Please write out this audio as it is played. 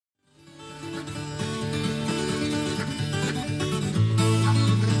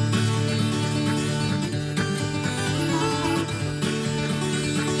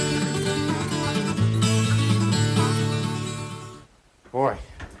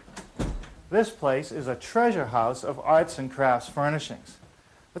This place is a treasure house of arts and crafts furnishings.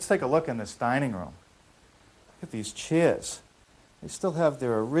 Let's take a look in this dining room. Look at these chairs. They still have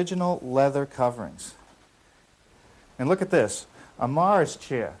their original leather coverings. And look at this, a Morris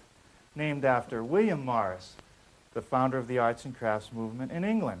chair, named after William Morris, the founder of the arts and crafts movement in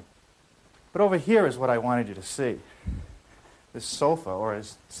England. But over here is what I wanted you to see. This sofa, or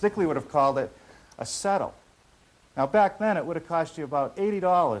as Stickley would have called it, a settle. Now back then it would have cost you about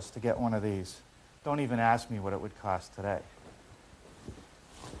 $80 to get one of these. Don't even ask me what it would cost today.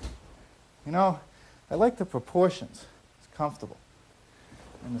 You know, I like the proportions. It's comfortable.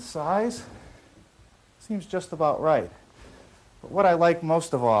 And the size seems just about right. But what I like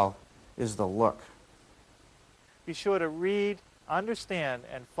most of all is the look. Be sure to read, understand,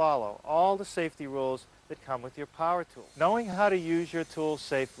 and follow all the safety rules that come with your power tool. Knowing how to use your tools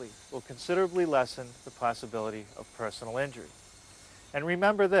safely will considerably lessen the possibility of personal injury. And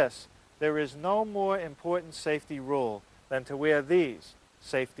remember this, there is no more important safety rule than to wear these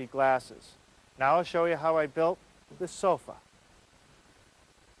safety glasses. Now I'll show you how I built this sofa.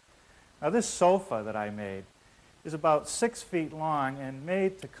 Now this sofa that I made is about 6 feet long and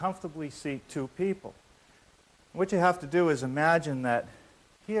made to comfortably seat 2 people. What you have to do is imagine that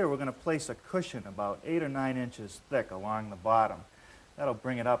here we're going to place a cushion about 8 or 9 inches thick along the bottom. That'll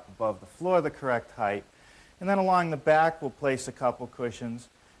bring it up above the floor the correct height. And then along the back we'll place a couple cushions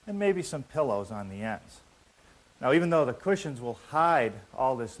and maybe some pillows on the ends. Now even though the cushions will hide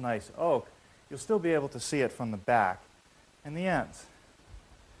all this nice oak, you'll still be able to see it from the back and the ends.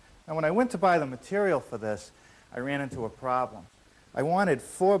 Now when I went to buy the material for this, I ran into a problem. I wanted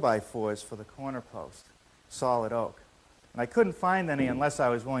 4x4s for the corner post, solid oak. And I couldn't find any unless I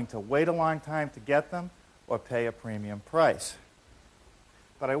was willing to wait a long time to get them or pay a premium price.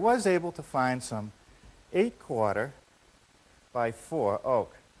 But I was able to find some 8/4 by 4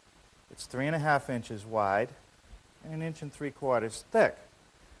 oak. It's 3.5 inches wide and 1 3/4 thick.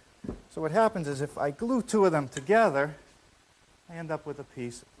 So what happens is if I glue 2 of them together, I end up with a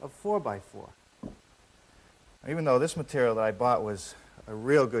piece of 4x4. Even though this material that I bought was a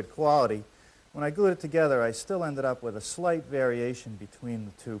real good quality, when I glued it together, I still ended up with a slight variation between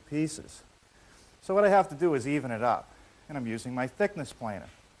the 2 pieces. So what I have to do is even it up, and I'm using my thickness planer.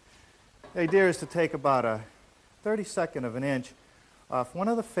 The idea is to take about a 32nd of an inch off one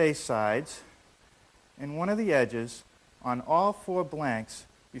of the face sides and one of the edges on all 4 blanks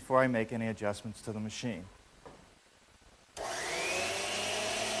before I make any adjustments to the machine.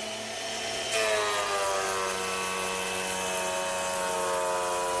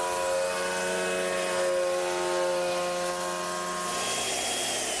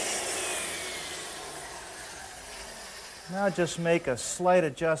 Now just make a slight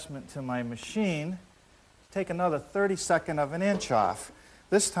adjustment to my machine. Take another 32nd of an inch off,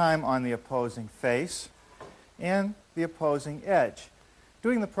 this time on the opposing face and the opposing edge.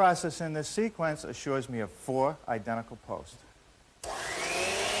 Doing the process in this sequence assures me of 4 identical posts.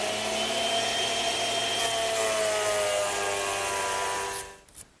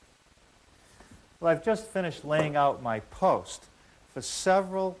 Well, I've just finished laying out my post for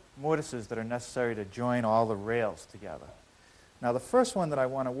several mortises that are necessary to join all the rails together. Now the first one that I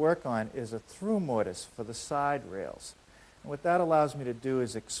want to work on is a through mortise for the side rails. And what that allows me to do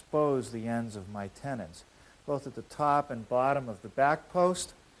is expose the ends of my tenons, both at the top and bottom of the back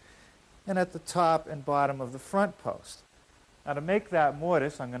post and at the top and bottom of the front post. Now to make that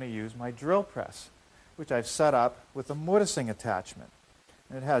mortise, I'm going to use my drill press, which I've set up with a mortising attachment.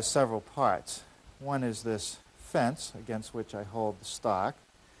 And it has several parts. One is this fence against which I hold the stock.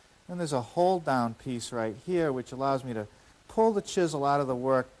 And there's a hold down piece right here which allows me to pull the chisel out of the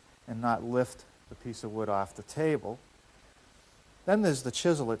work and not lift the piece of wood off the table. Then there's the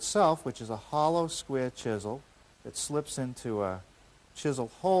chisel itself, which is a hollow square chisel that slips into a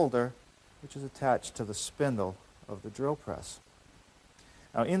chisel holder which is attached to the spindle of the drill press.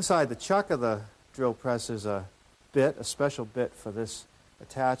 Now inside the chuck of the drill press is a bit, a special bit for this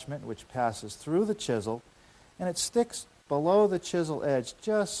attachment which passes through the chisel and it sticks below the chisel edge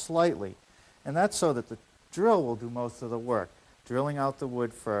just slightly, and that's so that the drill will do most of the work, drilling out the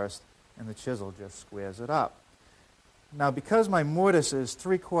wood first, and the chisel just squares it up. Now, because my mortise is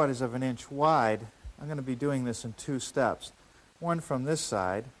 3/4 of an inch wide, I'm going to be doing this in 2 steps. One from this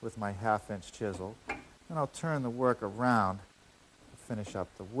side with my 1/2 inch chisel, and I'll turn the work around to finish up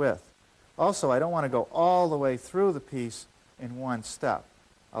the width. Also, I don't want to go all the way through the piece in one step.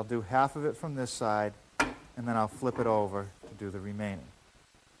 I'll do half of it from this side, and then I'll flip it over to do the remaining.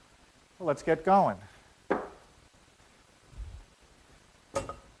 Well, let's get going.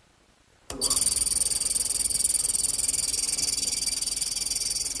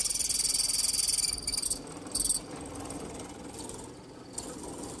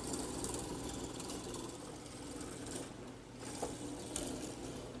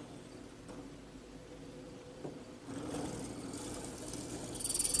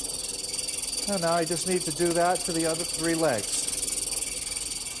 And now I just need to do that to the other 3 legs.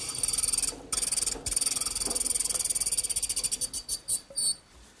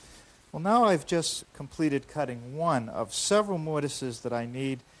 Well, now I've just completed cutting one of several mortises that I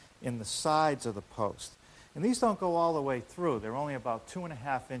need in the sides of the post. And these don't go all the way through. They're only about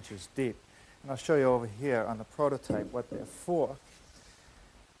 2.5 inches deep. And I'll show you over here on the prototype what they're for.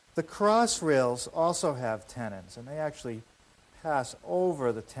 The cross rails also have tenons, and they actually pass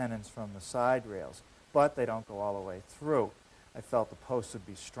over the tenons from the side rails, but they don't go all the way through. I felt the post would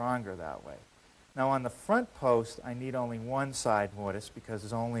be stronger that way. Now on the front post, I need only one side mortise because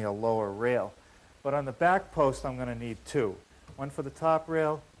there's only a lower rail. But on the back post, I'm going to need 2. One for the top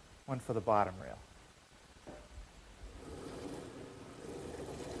rail, one for the bottom rail.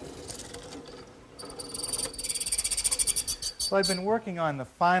 So I've been working on the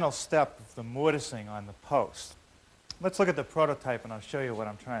final step of the mortising on the post. Let's look at the prototype and I'll show you what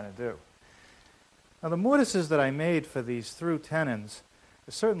I'm trying to do. Now the mortises that I made for these through tenons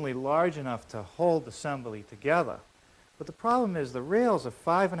are certainly large enough to hold the assembly together. But the problem is the rails are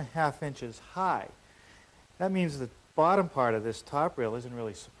 5.5 inches high. That means the bottom part of this top rail isn't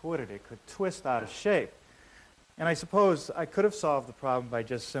really supported. It could twist out of shape. And I suppose I could have solved the problem by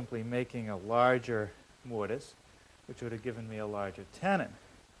just simply making a larger mortise, which would have given me a larger tenon.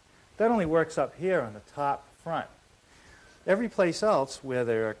 That only works up here on the top front. Every place else where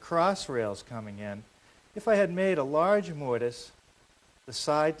there are cross rails coming in, if I had made a large mortise, the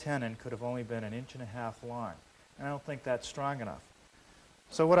side tenon could have only been 1.5 inches long. And I don't think that's strong enough.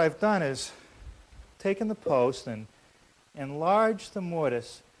 So what I've done is taken the post and enlarged the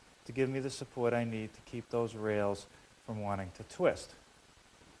mortise to give me the support I need to keep those rails from wanting to twist.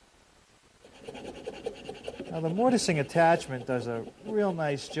 Now the mortising attachment does a real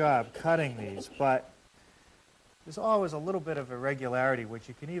nice job cutting these, but there's always a little bit of irregularity which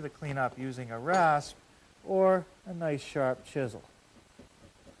you can either clean up using a rasp or a nice sharp chisel.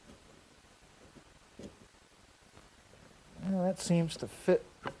 Well, that seems to fit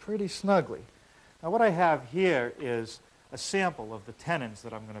pretty snugly. Now what I have here is a sample of the tenons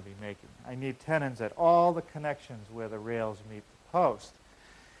that I'm going to be making. I need tenons at all the connections where the rails meet the post.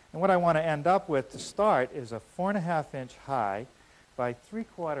 And what I want to end up with to start is a 4.5 inch high by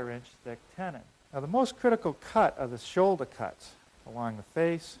 3/4 inch thick tenon. Now the most critical cut are the shoulder cuts along the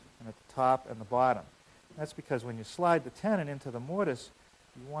face and at the top and the bottom. That's because when you slide the tenon into the mortise,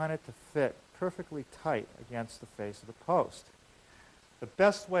 you want it to fit perfectly tight against the face of the post. The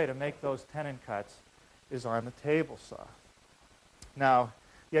best way to make those tenon cuts is on the table saw. Now,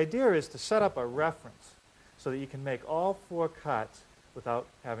 the idea is to set up a reference so that you can make all 4 cuts without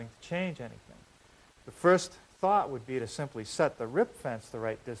having to change anything. The first thought would be to simply set the rip fence the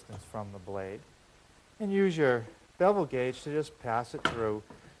right distance from the blade and use your bevel gauge to just pass it through,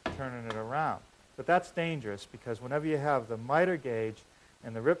 turning it around. But that's dangerous because whenever you have the miter gauge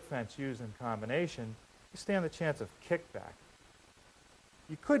and the rip fence used in combination, you stand the chance of kickback.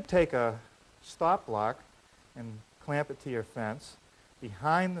 You could take a stop block and clamp it to your fence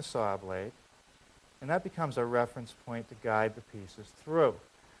behind the saw blade, and that becomes a reference point to guide the pieces through.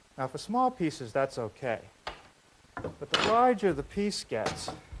 Now for small pieces, that's okay. But the larger the piece gets,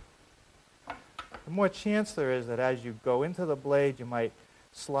 the more chance there is that as you go into the blade, you might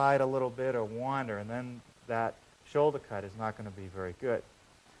slide a little bit or wander, and then that shoulder cut is not going to be very good.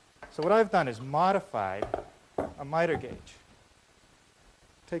 So what I've done is modified a miter gauge.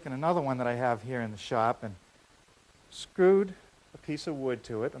 Taken another one that I have here in the shop and screwed a piece of wood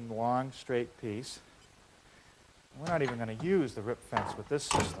to it, a long, straight piece. We're not even going to use the rip fence with this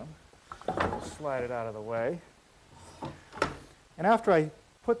system. Slide it out of the way. And after I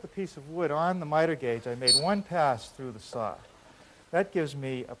put the piece of wood on the miter gauge, I made one pass through the saw. That gives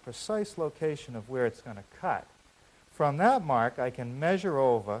me a precise location of where it's going to cut. From that mark, I can measure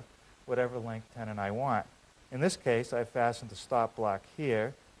over whatever length tenon I want. In this case, I fastened a stop block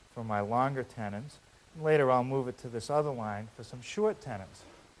here for my longer tenons. And later, I'll move it to this other line for some short tenons.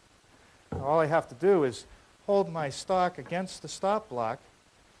 Now, all I have to do is hold my stock against the stop block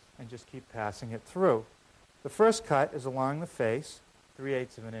and just keep passing it through. The first cut is along the face,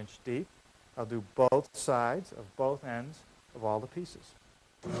 3/8 of an inch deep. I'll do both sides of both ends of all the pieces.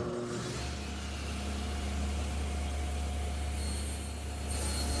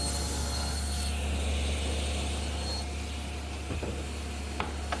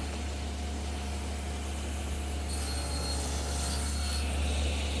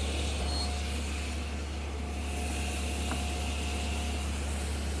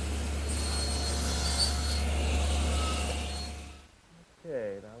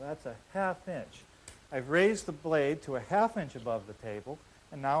 Okay, now that's a 1/2 inch. I've raised the blade to a 1/2 inch above the table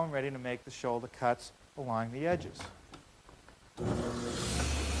And now I'm ready to make the shoulder cuts along the edges.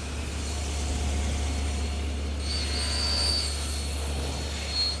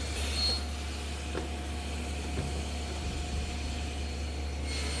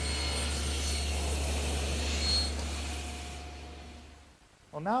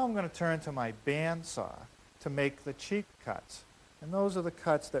 Well, now I'm going to turn to my bandsaw to make the cheek cuts. And those are the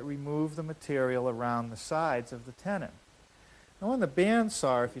cuts that remove the material around the sides of the tenon. Now on the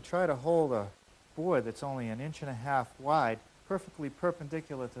bandsaw, if you try to hold a board that's only 1.5 inches wide, perfectly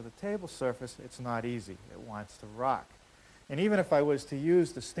perpendicular to the table surface, it's not easy. It wants to rock. And even if I was to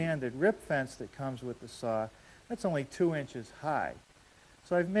use the standard rip fence that comes with the saw, that's only 2 inches high.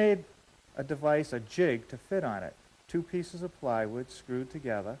 So I've made a device, a jig, to fit on it. 2 pieces of plywood screwed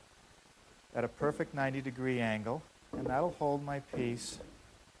together at a perfect 90-degree angle, and that'll hold my piece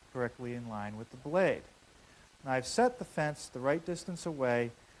correctly in line with the blade. Now I've set the fence the right distance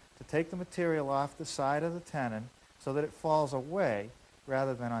away to take the material off the side of the tenon so that it falls away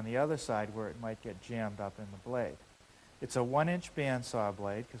rather than on the other side where it might get jammed up in the blade. It's a 1-inch bandsaw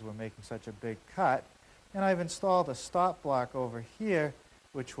blade because we're making such a big cut, and I've installed a stop block over here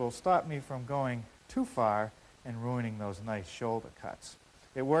which will stop me from going too far and ruining those nice shoulder cuts.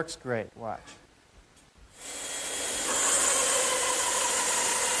 It works great. Watch.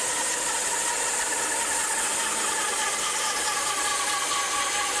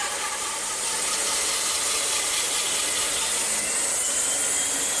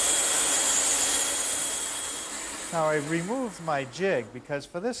 Now I've removed my jig because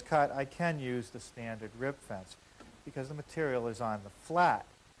for this cut I can use the standard rib fence because the material is on the flat.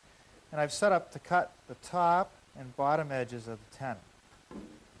 And I've set up to cut the top and bottom edges of the tenon.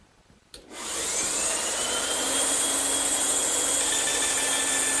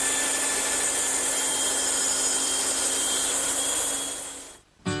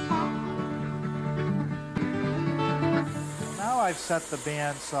 Now I've set the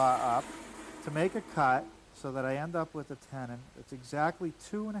bandsaw up to make a cut so that I end up with a tenon that's exactly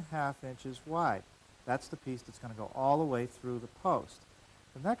 2.5 inches wide. That's the piece that's going to go all the way through the post.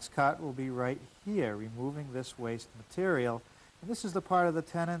 The next cut will be right here, removing this waste material. And this is the part of the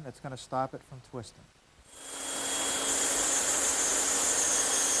tenon that's going to stop it from twisting.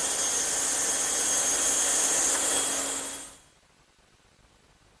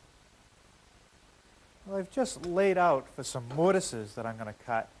 Well, I've just laid out for some mortises that I'm going to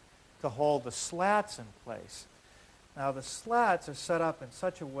cut to hold the slats in place. Now the slats are set up in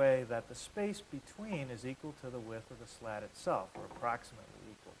such a way that the space between is equal to the width of the slat itself, or approximately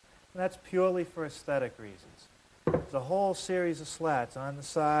equal. And that's purely for aesthetic reasons. There's a whole series of slats on the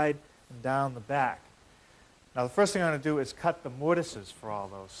side and down the back. Now the first thing I'm going to do is cut the mortises for all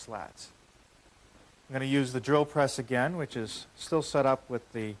those slats. I'm going to use the drill press again, which is still set up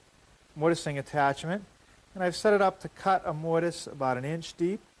with the mortising attachment. And I've set it up to cut a mortise about 1 inch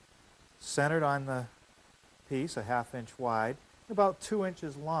deep, centered on the piece, a 1/2 inch wide, about 2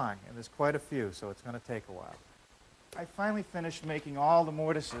 inches long, and there's quite a few, so it's going to take a while. I finally finished making all the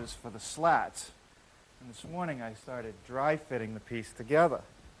mortises for the slats, and this morning I started dry fitting the piece together.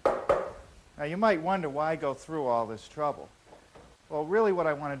 Now you might wonder why go through all this trouble. Well, really what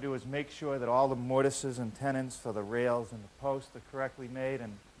I want to do is make sure that all the mortises and tenons for the rails and the posts are correctly made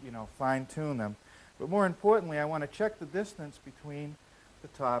and, fine-tune them. But more importantly, I want to check the distance between the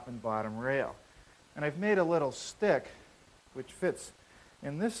top and bottom rail. And I've made a little stick which fits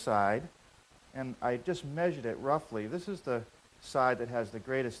in this side, and I just measured it roughly. This is the side that has the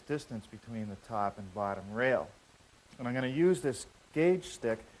greatest distance between the top and bottom rail. And I'm going to use this gauge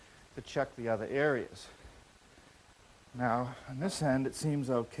stick to check the other areas. Now, on this end it seems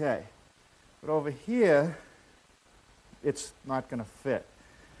okay. But over here, it's not going to fit.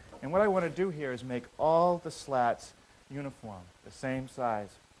 And what I want to do here is make all the slats uniform, the same size.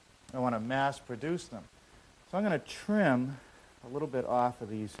 I want to mass produce them. So I'm going to trim a little bit off of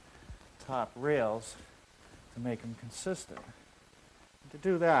these top rails to make them consistent. And to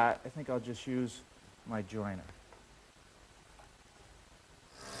do that, I think I'll just use my joiner.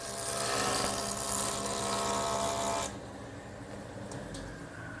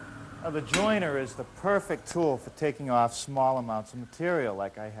 Now the joiner is the perfect tool for taking off small amounts of material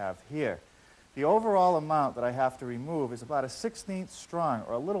like I have here. The overall amount that I have to remove is about 1/16 strong,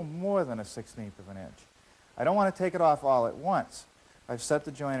 or a little more than 1/16 of an inch. I don't want to take it off all at once. I've set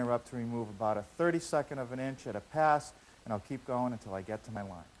the joiner up to remove about 1/32 of an inch at a pass, and I'll keep going until I get to my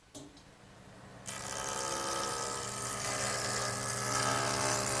line.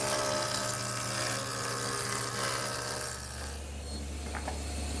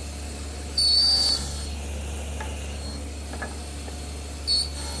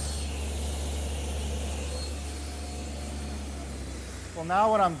 Well,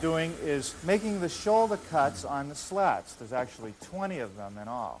 now what I'm doing is making the shoulder cuts on the slats. There's actually 20 of them in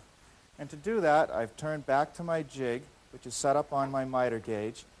all. And to do that, I've turned back to my jig, which is set up on my miter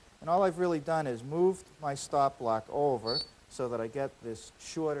gauge. And all I've really done is moved my stop block over so that I get this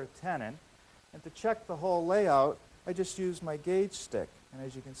shorter tenon. And to check the whole layout, I just use my gauge stick. And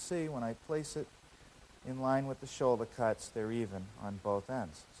as you can see, when I place it in line with the shoulder cuts, they're even on both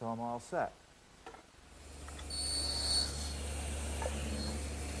ends. So I'm all set.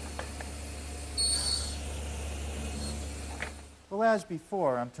 Well, as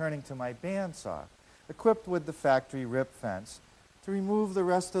before, I'm turning to my bandsaw, equipped with the factory rip fence, to remove the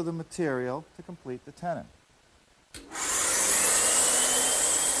rest of the material to complete the tenon.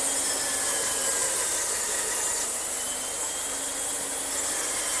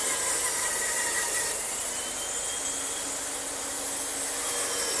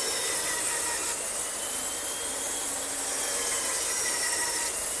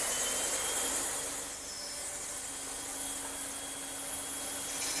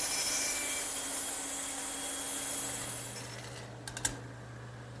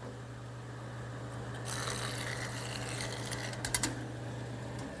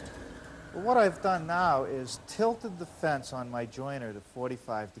 Well, what I've done now is tilted the fence on my joiner to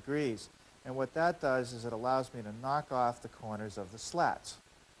 45 degrees. And what that does is it allows me to knock off the corners of the slats.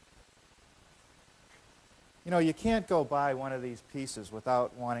 You know, you can't go by one of these pieces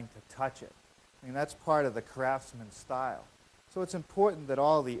without wanting to touch it. I mean, that's part of the craftsman's style. So it's important that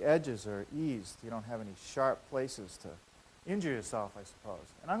all the edges are eased. You don't have any sharp places to injure yourself, I suppose.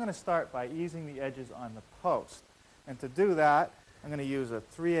 And I'm going to start by easing the edges on the post. And to do that, I'm going to use a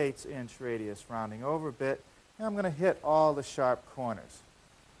 3/8 inch radius rounding over bit, and I'm going to hit all the sharp corners.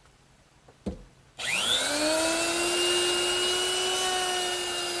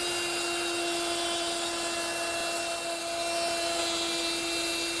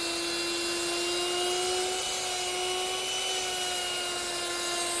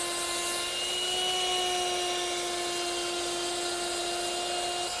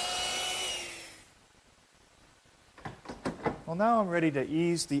 Well, now I'm ready to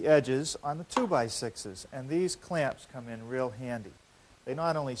ease the edges on the 2x6s, and these clamps come in real handy. They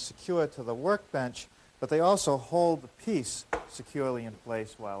not only secure to the workbench, but they also hold the piece securely in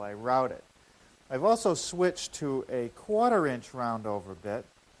place while I route it. I've also switched to a 1/4 inch round over bit,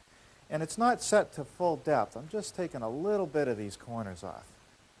 and it's not set to full depth. I'm just taking a little bit of these corners off.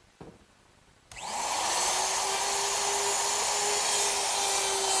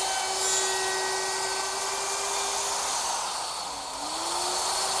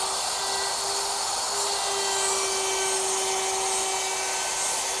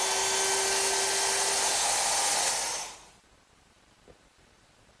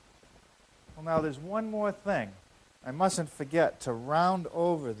 Well, now there's one more thing. I mustn't forget to round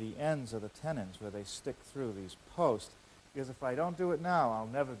over the ends of the tenons where they stick through these posts, because if I don't do it now, I'll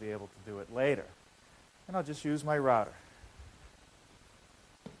never be able to do it later. And I'll just use my router.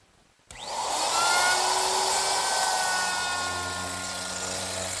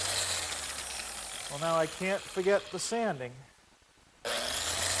 Well, now I can't forget the sanding.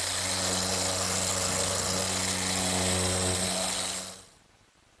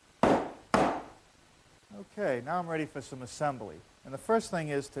 Okay, now I'm ready for some assembly. And the first thing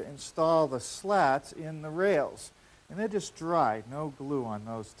is to install the slats in the rails. And they're just dry, no glue on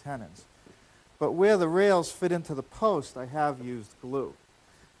those tenons. But where the rails fit into the post, I have used glue.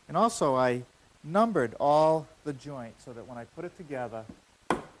 And also I numbered all the joints so that when I put it together,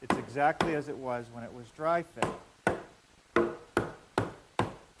 it's exactly as it was when it was dry fit.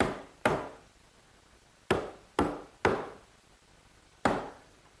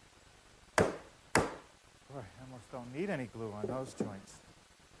 I almost don't need any glue on those joints.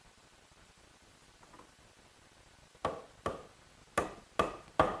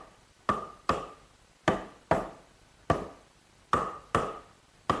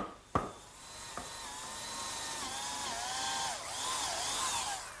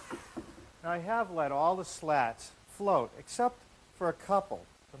 Now I have let all the slats float except for a couple,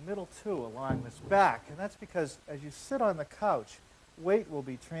 the middle two along this back, and that's because as you sit on the couch, weight will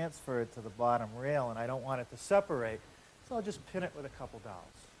be transferred to the bottom rail, and I don't want it to separate, so I'll just pin it with a couple dowels.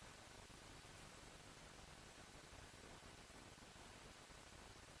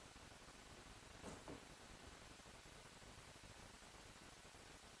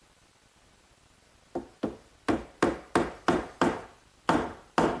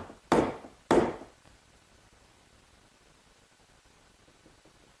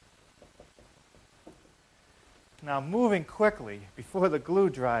 Now, moving quickly before the glue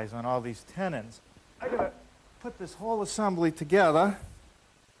dries on all these tenons, I'm going to put this whole assembly together,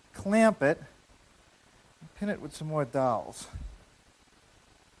 clamp it, and pin it with some more dowels.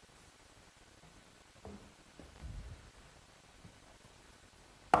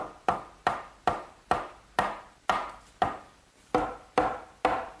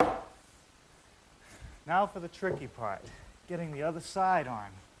 Now for the tricky part, getting the other side on.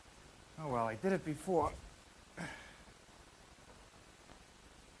 Oh well, I did it before.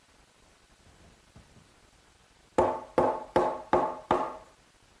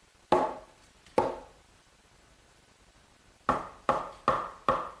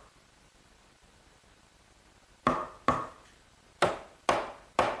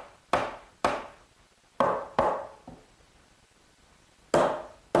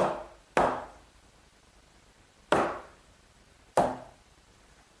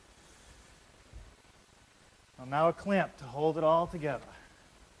 Well, now a clamp to hold it all together.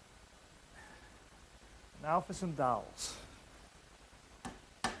 Now for some dowels.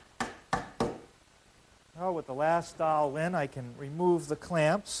 Now with the last dowel in, I can remove the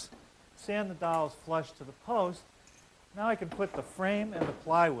clamps, sand the dowels flush to the post. Now I can put the frame and the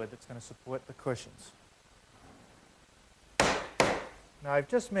plywood that's going to support the cushions. Now I've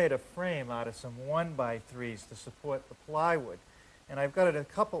just made a frame out of some 1x3s to support the plywood. And I've got a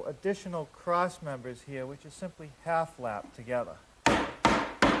couple additional cross members here, which is simply half lapped together.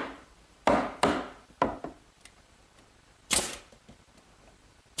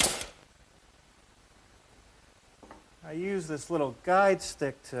 I use this little guide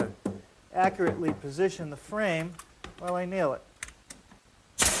stick to accurately position the frame while I nail it.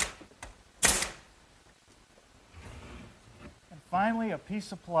 And finally, a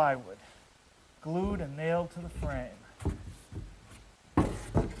piece of plywood, glued and nailed to the frame.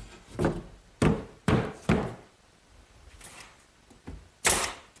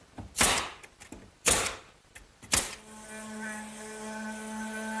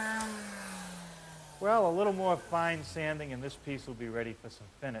 Well, a little more fine sanding and this piece will be ready for some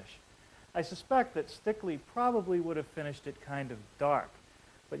finish. I suspect that Stickley probably would have finished it kind of dark.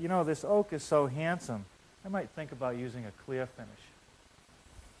 But you know, this oak is so handsome, I might think about using a clear finish.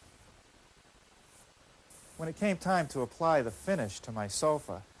 When it came time to apply the finish to my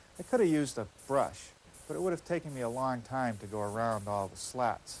sofa, I could have used a brush, but it would have taken me a long time to go around all the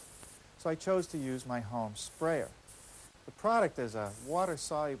slats. So I chose to use my home sprayer. The product is a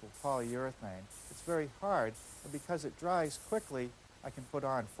water-soluble polyurethane. It's very hard, and because it dries quickly, I can put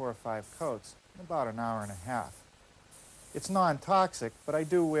on 4 or 5 coats in about an hour and a half. It's non-toxic, but I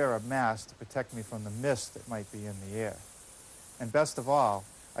do wear a mask to protect me from the mist that might be in the air. And best of all,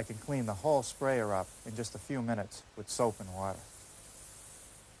 I can clean the whole sprayer up in just a few minutes with soap and water.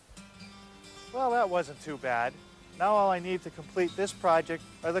 Well, that wasn't too bad. Now all I need to complete this project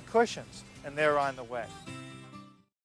are the cushions, and they're on the way.